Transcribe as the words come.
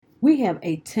We have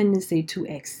a tendency to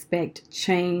expect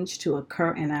change to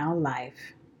occur in our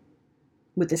life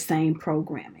with the same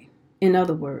programming. In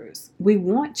other words, we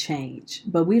want change,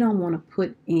 but we don't want to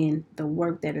put in the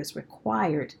work that is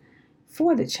required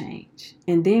for the change.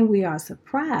 And then we are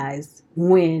surprised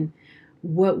when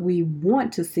what we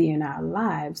want to see in our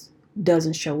lives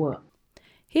doesn't show up.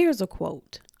 Here's a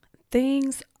quote: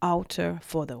 "Things alter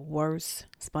for the worse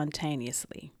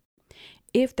spontaneously,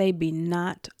 if they be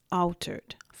not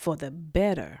altered for the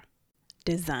better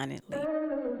designedly."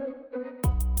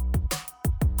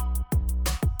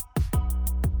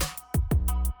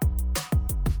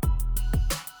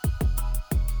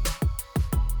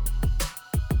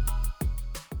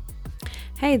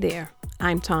 Hey there,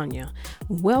 I'm Tonya.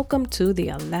 Welcome to the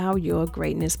Allow Your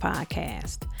Greatness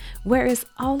podcast, where it's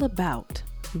all about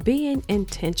being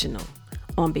intentional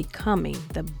on becoming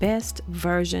the best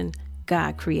version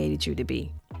God created you to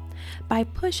be. By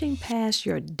pushing past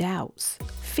your doubts,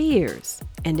 fears,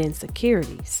 and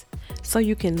insecurities so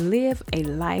you can live a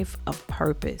life of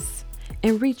purpose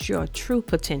and reach your true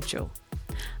potential.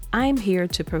 I'm here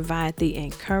to provide the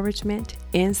encouragement,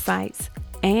 insights,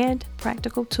 and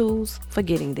practical tools for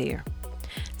getting there.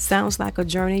 Sounds like a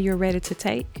journey you're ready to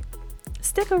take?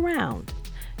 Stick around.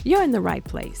 You're in the right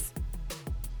place.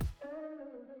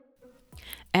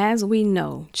 As we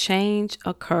know, change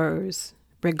occurs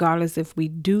regardless if we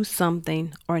do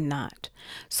something or not.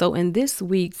 So in this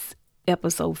week's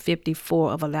episode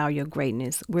 54 of Allow Your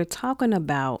Greatness, we're talking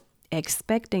about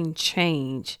expecting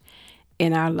change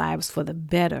in our lives for the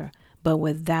better, but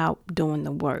without doing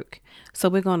the work. So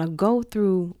we're going to go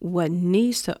through what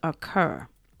needs to occur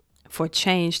for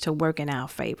change to work in our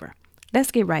favor. Let's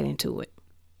get right into it.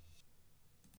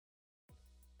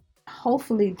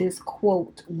 Hopefully this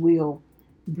quote will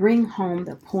bring home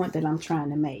the point that I'm trying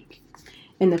to make.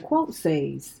 And the quote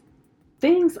says,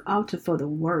 "Things alter for the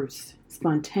worse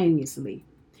spontaneously,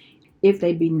 if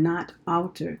they be not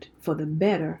altered for the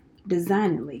better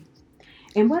designedly."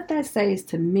 And what that says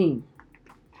to me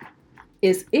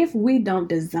is, if we don't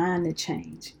design the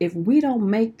change, if we don't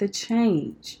make the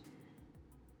change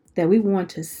that we want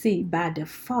to see, by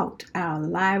default, our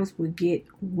lives will get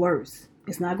worse.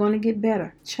 It's not going to get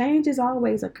better. Change is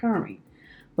always occurring.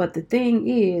 But the thing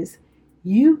is,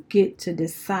 you get to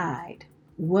decide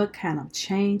what kind of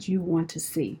change you want to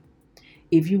see.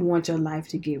 If you want your life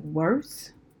to get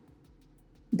worse,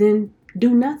 then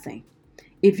do nothing.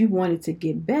 If you want it to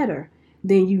get better,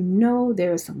 then you know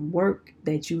there's some work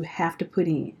that you have to put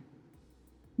in.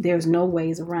 There's no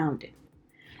ways around it.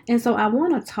 And so I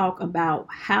want to talk about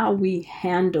how we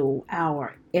handle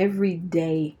our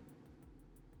everyday,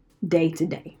 day to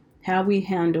day, how we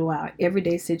handle our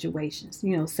everyday situations.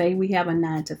 Say we have a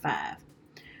 9 to 5.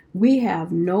 We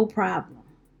have no problem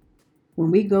when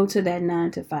we go to that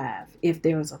 9 to 5. If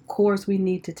there's a course we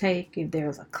need to take, if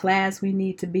there's a class we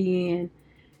need to be in,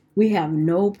 we have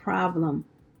no problem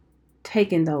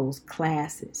taking those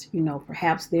classes.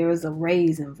 Perhaps there is a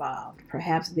raise involved,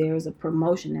 perhaps there is a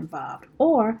promotion involved,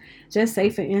 or just say,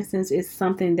 for instance, it's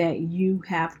something that you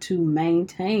have to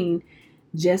maintain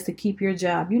just to keep your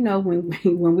job. When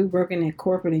we're working in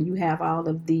corporate and you have all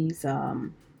of these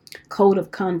code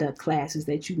of conduct classes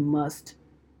that you must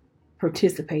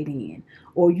participate in,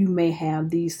 or you may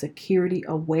have these security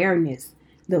awareness,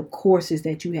 the courses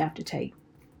that you have to take.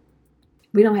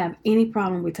 We don't have any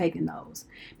problem with taking those,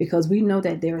 because we know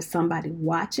that there is somebody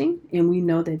watching, and we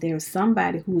know that there is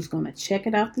somebody who's going to check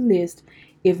it off the list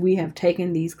if we have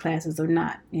taken these classes or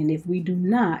not. And if we do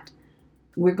not,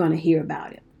 we're going to hear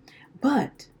about it.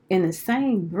 But in the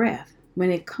same breath, when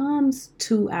it comes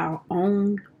to our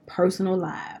own personal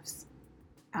lives,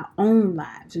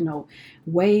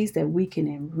 ways that we can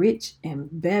enrich and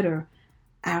better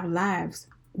our lives,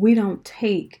 we don't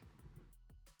take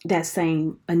that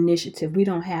same initiative. We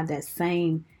don't have that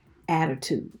same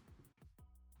attitude.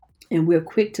 And we're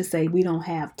quick to say we don't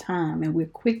have time, and we're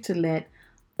quick to let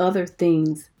other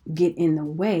things get in the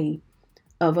way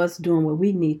of us doing what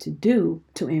we need to do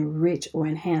to enrich or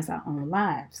enhance our own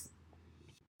lives.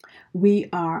 We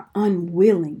are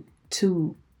unwilling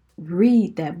to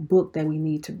read that book that we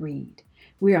need to read.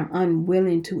 We are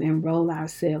unwilling to enroll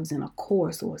ourselves in a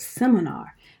course or a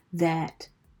seminar that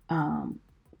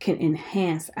can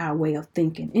enhance our way of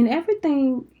thinking. And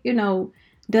everything,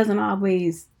 doesn't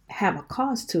always have a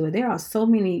cost to it. There are so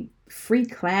many free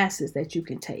classes that you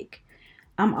can take.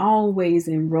 I'm always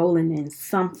enrolling in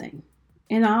something.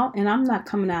 And I'm not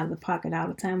coming out of the pocket all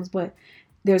the times, but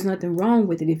there's nothing wrong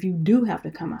with it if you do have to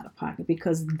come out of pocket,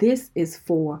 because this is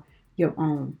for your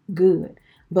own good.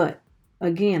 But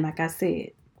again, like I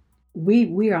said,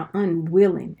 we are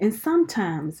unwilling, and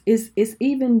sometimes it's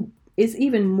It's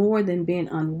even more than being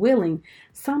unwilling.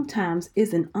 Sometimes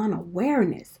it's an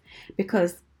unawareness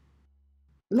because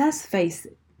let's face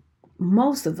it,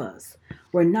 most of us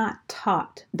were not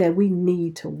taught that we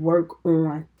need to work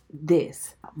on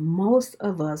this. Most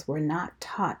of us were not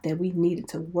taught that we needed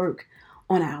to work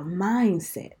on our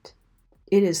mindset.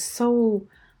 It is so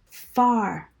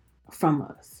far from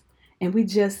us, and we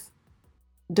just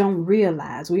don't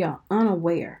realize, we are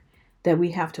unaware that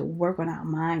we have to work on our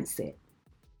mindset.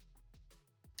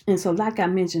 And so, like I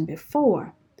mentioned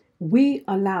before, we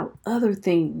allow other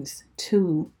things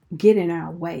to get in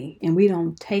our way, and we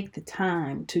don't take the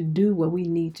time to do what we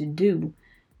need to do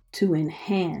to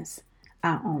enhance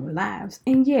our own lives.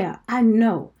 And yeah, I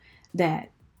know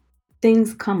that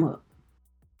things come up,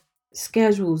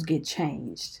 schedules get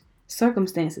changed,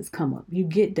 circumstances come up, you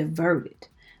get diverted.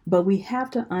 But we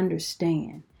have to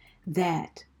understand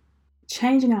that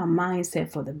changing our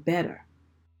mindset for the better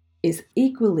is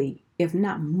equally, if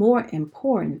not more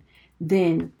important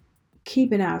than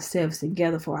keeping ourselves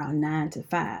together for our 9 to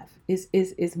 5.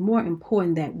 It's more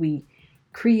important that we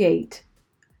create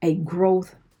a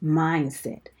growth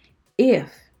mindset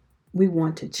if we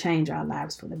want to change our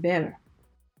lives for the better.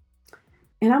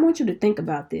 And I want you to think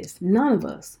about this. None of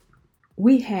us,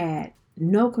 we had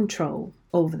no control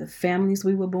over the families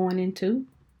we were born into.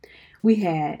 We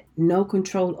had no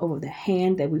control over the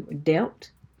hand that we were dealt.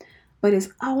 But it's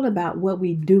all about what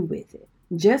we do with it.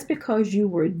 Just because you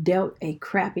were dealt a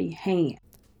crappy hand,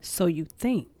 so you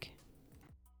think,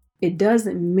 it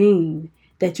doesn't mean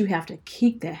that you have to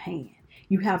keep that hand.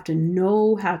 You have to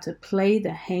know how to play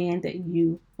the hand that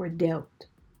you were dealt.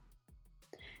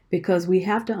 Because we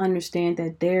have to understand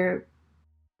that there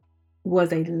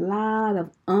was a lot of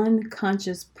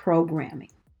unconscious programming.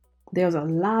 There's a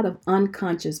lot of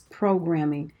unconscious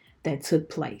programming that took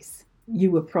place.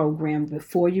 You were programmed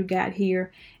before you got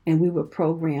here, and we were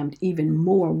programmed even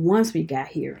more once we got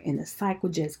here. And the cycle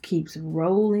just keeps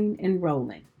rolling and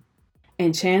rolling.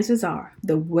 And chances are,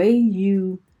 the way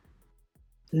you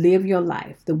live your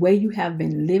life, the way you have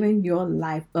been living your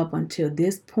life up until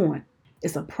this point,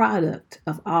 is a product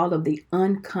of all of the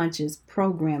unconscious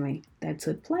programming that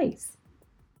took place.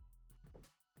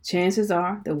 Chances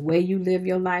are the way you live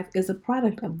your life is a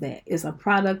product of that. It's a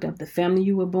product of the family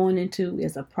you were born into.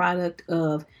 It's a product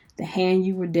of the hand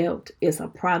you were dealt. It's a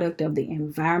product of the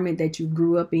environment that you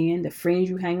grew up in, the friends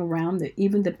you hang around,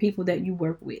 even the people that you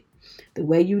work with. The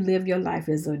way you live your life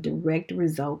is a direct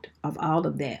result of all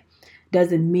of that.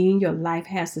 Does it mean your life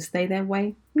has to stay that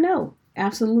way? No,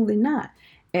 absolutely not.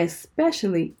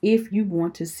 Especially if you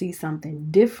want to see something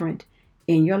different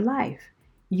in your life.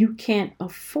 You can't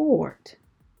afford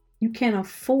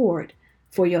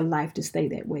for your life to stay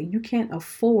that way. You can't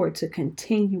afford to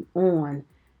continue on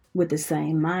with the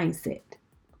same mindset,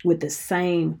 with the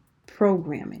same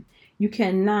programming. You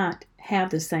cannot have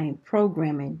the same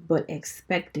programming but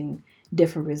expecting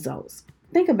different results.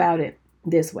 Think about it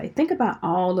this way. Think about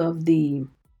all of the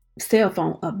cell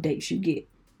phone updates you get.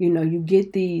 You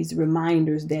get these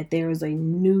reminders that there is a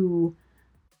new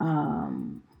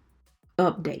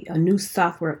update, a new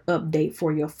software update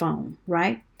for your phone,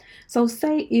 right? So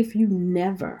say if you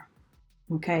never,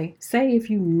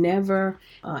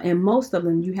 and most of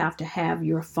them you have to have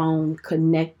your phone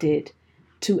connected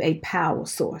to a power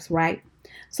source, right?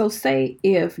 So say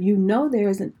if you know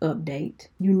there's an update,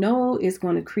 you know it's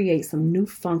going to create some new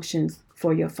functions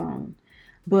for your phone,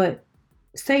 but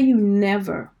say you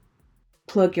never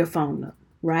plug your phone up,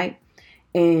 right?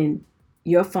 And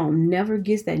your phone never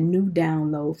gets that new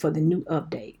download for the new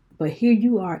update. But here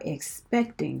you are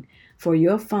expecting for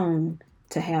your phone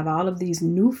to have all of these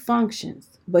new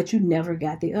functions, but you never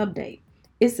got the update.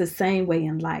 It's the same way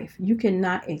in life. You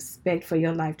cannot expect for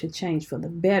your life to change for the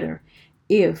better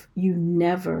if you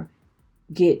never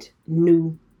get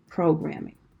new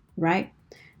programming, right?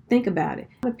 Think about it.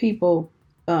 A lot of people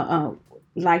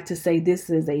like to say this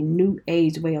is a new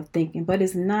age way of thinking, but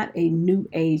it's not a new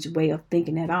age way of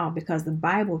thinking at all, because the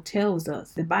Bible tells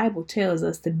us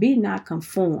to be not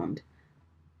conformed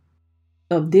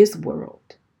of this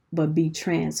world, but be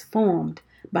transformed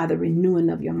by the renewing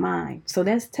of your mind. So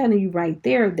that's telling you right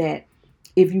there that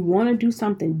if you want to do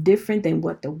something different than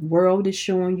what the world is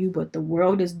showing you, what the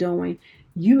world is doing,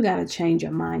 you got to change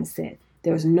your mindset.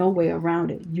 There's no way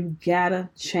around it. You gotta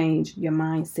change your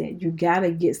mindset. You gotta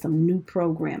get some new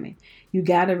programming. You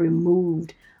gotta remove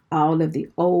all of the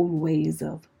old ways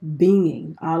of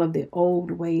being, all of the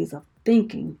old ways of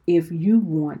thinking if you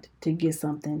want to get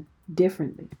something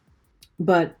differently.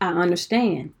 But I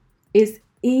understand it's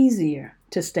easier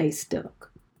to stay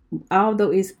stuck.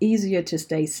 Although it's easier to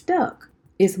stay stuck,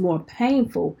 it's more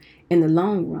painful in the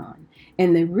long run.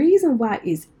 And the reason why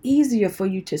it's easier for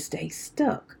you to stay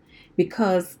stuck,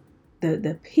 because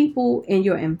the people in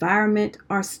your environment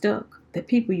are stuck. The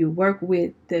people you work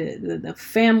with, the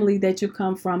family that you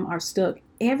come from are stuck.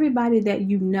 Everybody that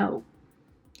you know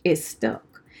is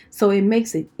stuck. So it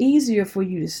makes it easier for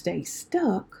you to stay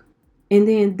stuck. And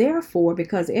then therefore,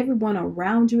 because everyone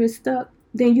around you is stuck,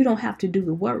 then you don't have to do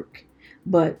the work.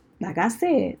 But like I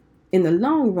said, in the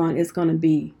long run, it's going to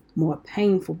be more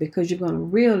painful because you're going to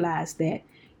realize that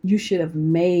you should have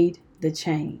made the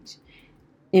change.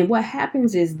 And what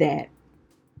happens is that,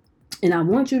 and I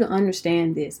want you to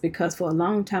understand this because for a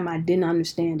long time I didn't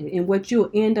understand it. And what you'll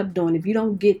end up doing, if you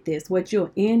don't get this, what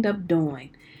you'll end up doing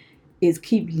is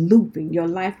keep looping. Your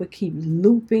life will keep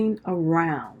looping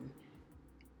around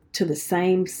to the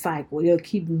same cycle. It'll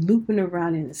keep looping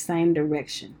around in the same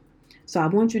direction. So I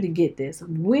want you to get this.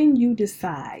 When you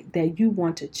decide that you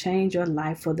want to change your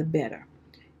life for the better,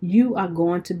 you are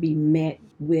going to be met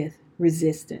with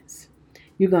resistance.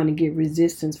 You're going to get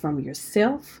resistance from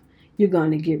yourself. You're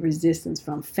going to get resistance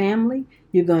from family.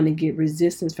 You're going to get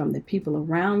resistance from the people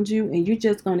around you. And you're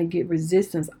just going to get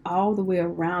resistance all the way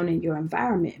around in your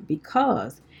environment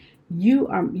because you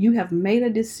have made a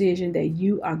decision that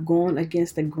you are going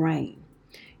against the grain.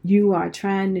 You are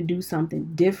trying to do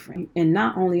something different. And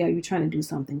not only are you trying to do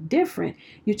something different,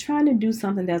 you're trying to do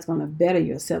something that's going to better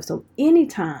yourself. So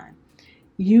anytime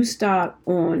you start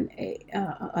on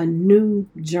a new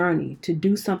journey to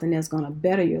do something that's going to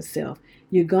better yourself,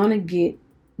 you're going to get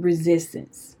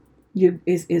resistance.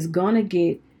 It's going to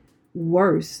get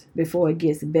worse before it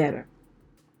gets better.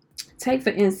 Take,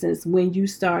 for instance, when you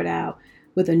start out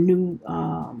with a new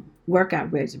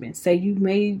workout regimen. Say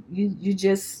you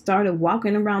just started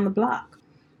walking around the block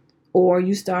or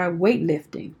you start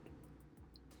weightlifting.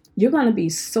 You're going to be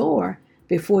sore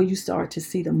before you start to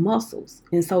see the muscles.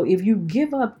 And so if you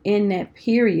give up in that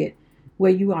period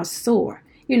where you are sore,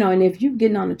 and if you're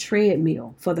getting on a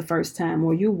treadmill for the first time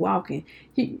or you're walking,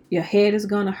 your head is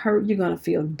going to hurt. You're going to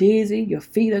feel dizzy. Your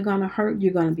feet are going to hurt.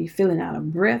 You're going to be feeling out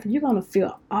of breath. You're going to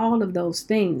feel all of those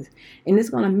things. And it's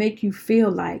going to make you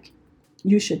feel like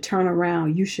you should turn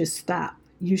around. You should stop.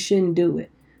 You shouldn't do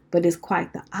it. But it's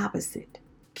quite the opposite.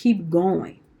 Keep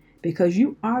going because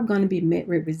you are going to be met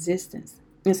with resistance.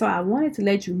 And so I wanted to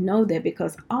let you know that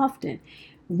because often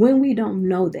when we don't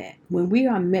know that, when we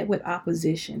are met with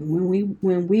opposition,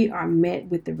 when we are met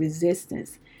with the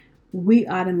resistance, we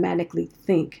automatically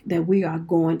think that we are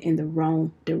going in the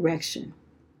wrong direction.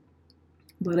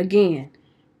 But again,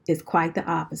 it's quite the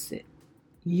opposite.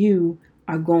 You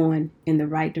are going in the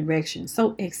right direction.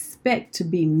 So expect to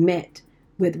be met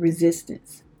with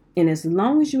resistance. And as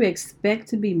long as you expect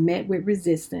to be met with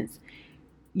resistance,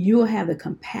 you'll have the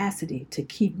capacity to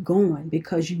keep going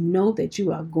because you know that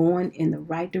you are going in the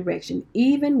right direction,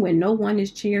 even when no one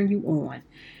is cheering you on,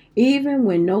 even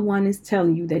when no one is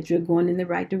telling you that you're going in the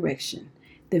right direction.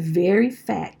 The very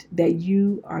fact that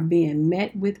you are being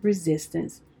met with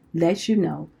resistance lets you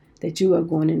know that you are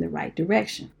going in the right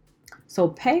direction. So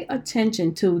pay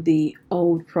attention to the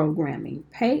old programming.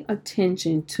 Pay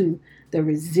attention to the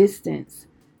resistance.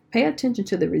 Pay attention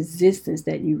to the resistance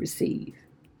that you receive.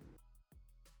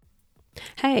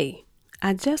 Hey,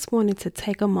 I just wanted to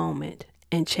take a moment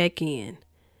and check in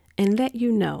and let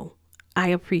you know I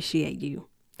appreciate you.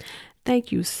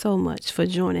 Thank you so much for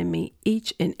joining me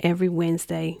each and every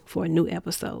Wednesday for a new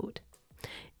episode.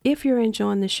 If you're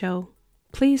enjoying the show,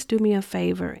 please do me a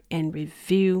favor and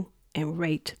review and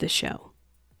rate the show.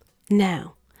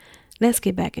 Now, let's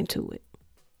get back into it.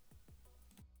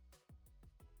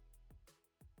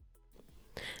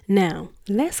 Now,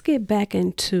 let's get back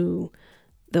into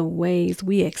the ways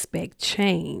we expect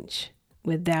change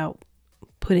without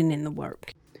putting in the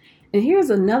work. And here's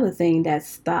another thing that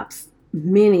stops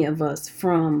many of us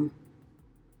from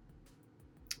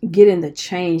getting the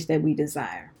change that we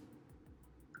desire.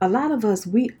 A lot of us,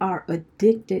 we are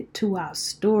addicted to our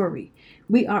story.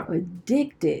 We are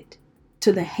addicted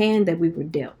to the hand that we were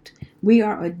dealt. We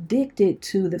are addicted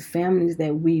to the families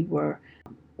that we were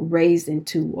raised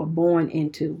into or born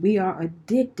into. We are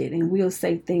addicted, and we'll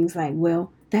say things like,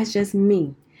 well, that's just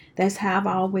me. That's how I've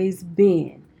always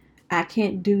been. I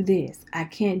can't do this. I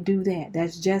can't do that.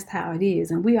 That's just how it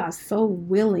is. And we are so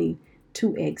willing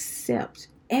to accept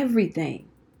everything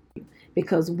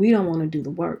because we don't want to do the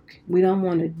work. We don't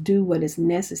want to do what is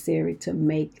necessary to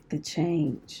make the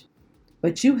change.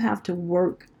 But you have to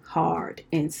work hard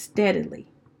and steadily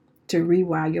to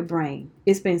rewire your brain.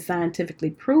 It's been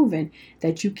scientifically proven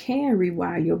that you can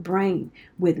rewire your brain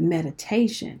with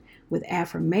meditation, with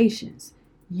affirmations.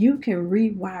 You can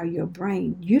rewire your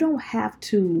brain. You don't have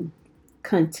to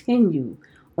continue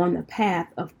on the path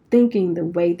of thinking the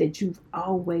way that you've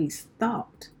always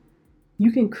thought.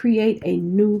 You can create a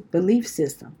new belief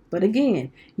system. But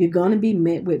again, you're going to be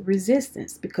met with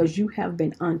resistance because you have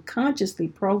been unconsciously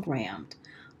programmed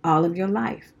all of your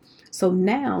life. So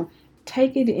now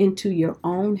take it into your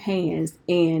own hands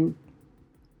and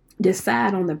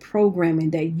decide on the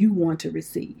programming that you want to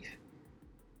receive.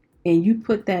 And you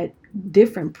put that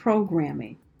different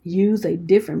programming, use a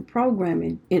different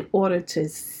programming in order to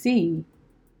see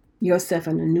yourself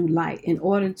in a new light, in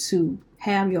order to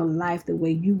have your life the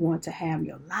way you want to have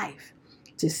your life,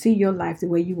 to see your life the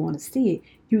way you want to see it.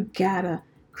 You gotta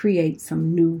create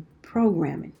some new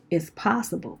programming. It's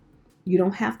possible. You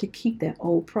don't have to keep that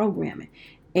old programming.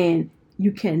 And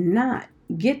you cannot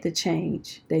get the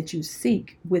change that you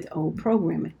seek with old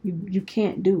programming. You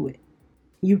can't do it.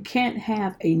 You can't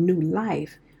have a new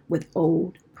life with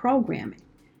old programming.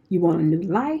 You want a new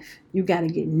life, you got to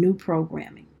get new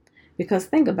programming. Because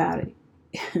think about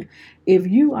it. If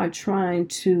you are trying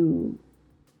to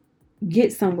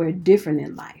get somewhere different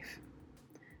in life,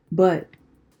 but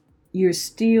you're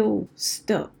still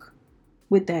stuck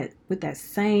with that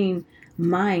same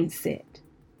mindset,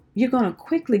 you're going to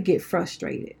quickly get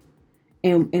frustrated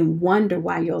and wonder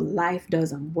why your life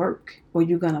doesn't work, or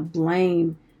you're going to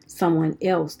blame someone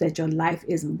else that your life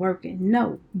isn't working.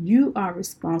 No, you are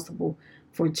responsible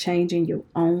for changing your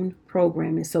own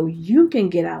programming so you can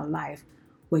get out of life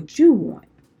what you want.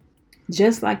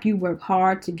 Just like you work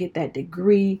hard to get that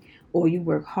degree, or you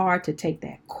work hard to take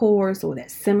that course or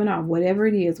that seminar, whatever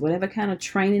it is, whatever kind of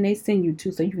training they send you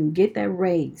to so you can get that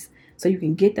raise, so you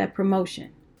can get that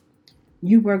promotion.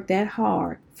 You work that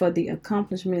hard for the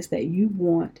accomplishments that you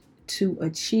want to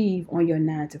achieve on your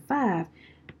 9 to 5.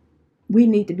 We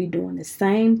need to be doing the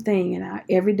same thing in our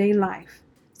everyday life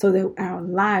so that our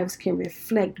lives can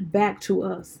reflect back to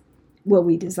us what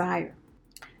we desire.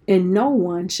 And no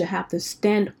one should have to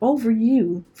stand over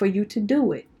you for you to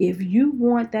do it. If you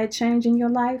want that change in your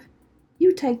life,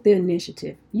 you take the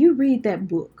initiative. You read that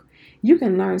book. You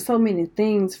can learn so many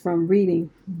things from reading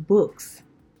books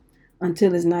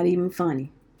until it's not even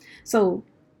funny. So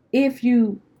if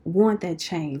you want that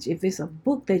change, if it's a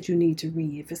book that you need to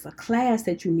read, if it's a class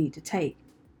that you need to take,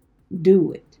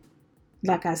 do it.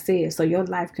 Like I said, so your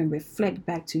life can reflect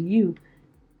back to you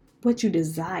what you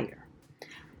desire.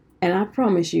 And I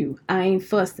promise you, I ain't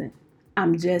fussing.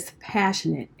 I'm just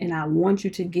passionate, and I want you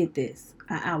to get this.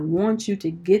 I want you to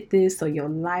get this so your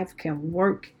life can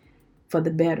work for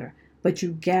the better. But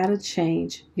you gotta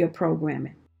change your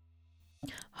programming.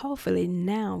 Hopefully,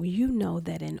 now you know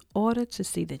that in order to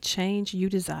see the change you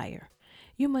desire,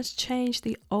 you must change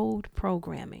the old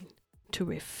programming to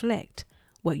reflect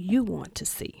what you want to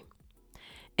see.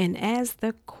 And as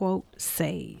the quote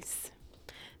says,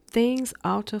 things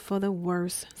alter for the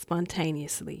worse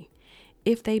spontaneously,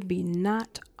 if they be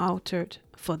not altered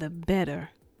for the better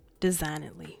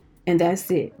designedly. And that's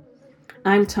it.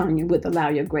 I'm Tonya with Allow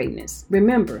Your Greatness.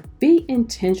 Remember, be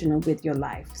intentional with your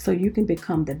life so you can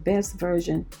become the best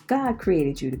version God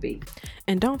created you to be.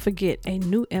 And don't forget, a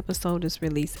new episode is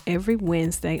released every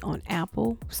Wednesday on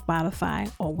Apple,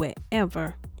 Spotify, or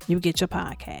wherever you get your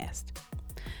podcast.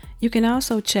 You can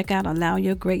also check out Allow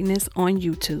Your Greatness on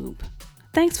YouTube.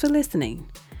 Thanks for listening.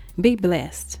 Be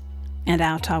blessed, and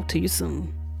I'll talk to you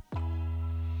soon.